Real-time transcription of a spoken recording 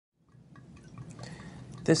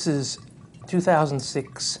This is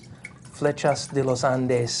 2006 Flechas de los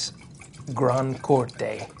Andes Gran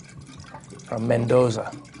Corte from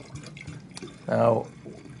Mendoza. Now,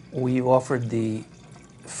 we offered the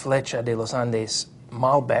Flecha de los Andes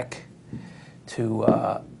Malbec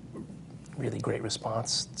to really great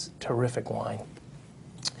response. It's a terrific wine.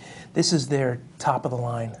 This is their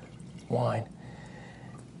top-of-the-line wine,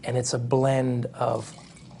 and it's a blend of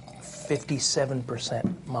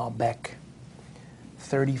 57% Malbec,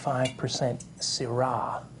 35%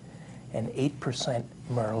 Syrah, and 8%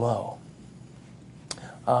 Merlot.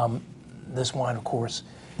 This wine, of course,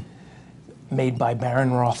 made by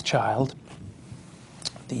Baron Rothschild,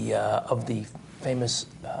 of the famous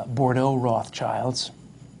Bordeaux Rothschilds.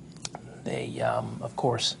 They, of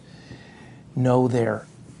course, know their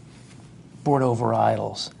Bordeaux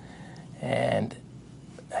varietals and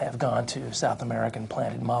have gone to South American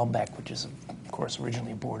planted Malbec, which is, of course,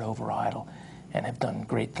 originally a Bordeaux varietal, and have done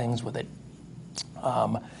great things with it.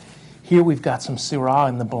 Here we've got some Syrah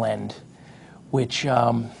in the blend, which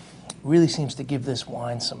really seems to give this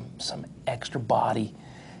wine some extra body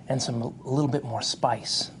and a little bit more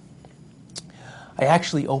spice. I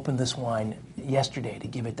actually opened this wine yesterday to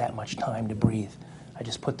give it that much time to breathe. I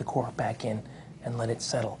just put the cork back in and let it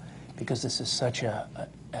settle, because this is such an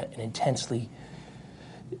intensely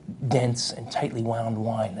dense and tightly wound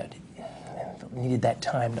wine that needed that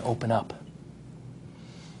time to open up.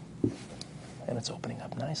 And it's opening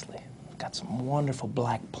up nicely. Got some wonderful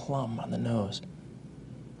black plum on the nose.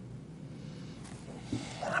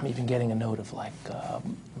 I'm even getting a note of like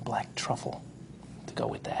black truffle to go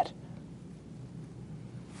with that.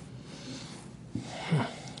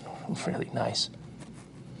 Really nice.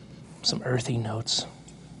 Some earthy notes.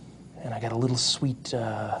 And I got a little sweet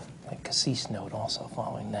like cassis note also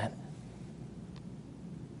following that.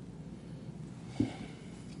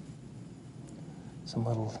 Some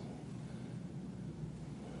little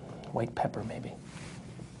white pepper maybe.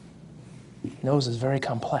 Nose is very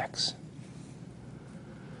complex.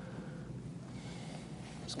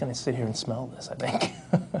 I'm just going to sit here and smell this, I think.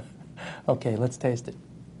 Okay, let's taste it.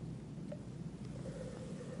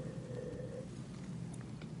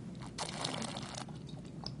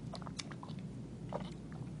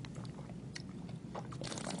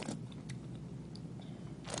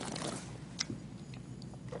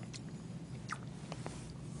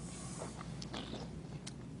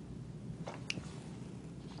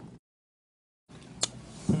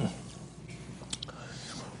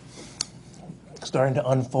 Starting to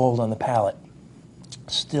unfold on the palate.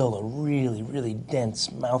 Still a really, really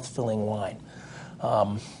dense, mouth-filling wine.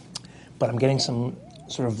 But I'm getting some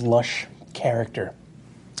sort of lush character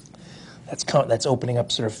that's opening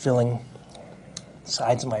up, sort of filling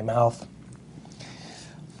sides of my mouth.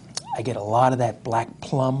 I get a lot of that black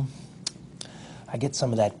plum. I get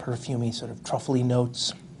some of that perfumey, sort of truffly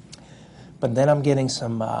notes. But then I'm getting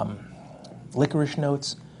some licorice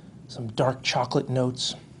notes, some dark chocolate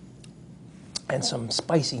notes, and some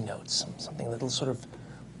spicy notes, something that sort of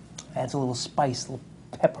adds a little spice, a little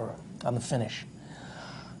pepper on the finish.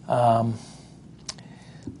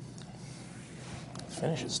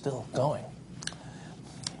 Finish is still going.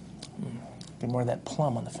 Get more of that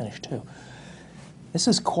plum on the finish too. This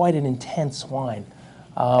is quite an intense wine.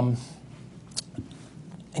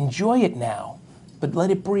 Enjoy it now, but let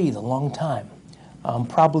it breathe a long time.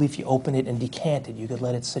 Probably if you open it and decant it, you could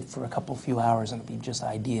let it sit for a few hours and it'd be just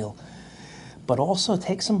ideal. But also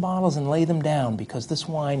take some bottles and lay them down, because this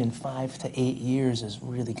wine in 5 to 8 years is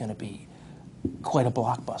really going to be quite a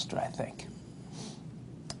blockbuster, I think.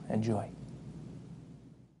 Enjoy.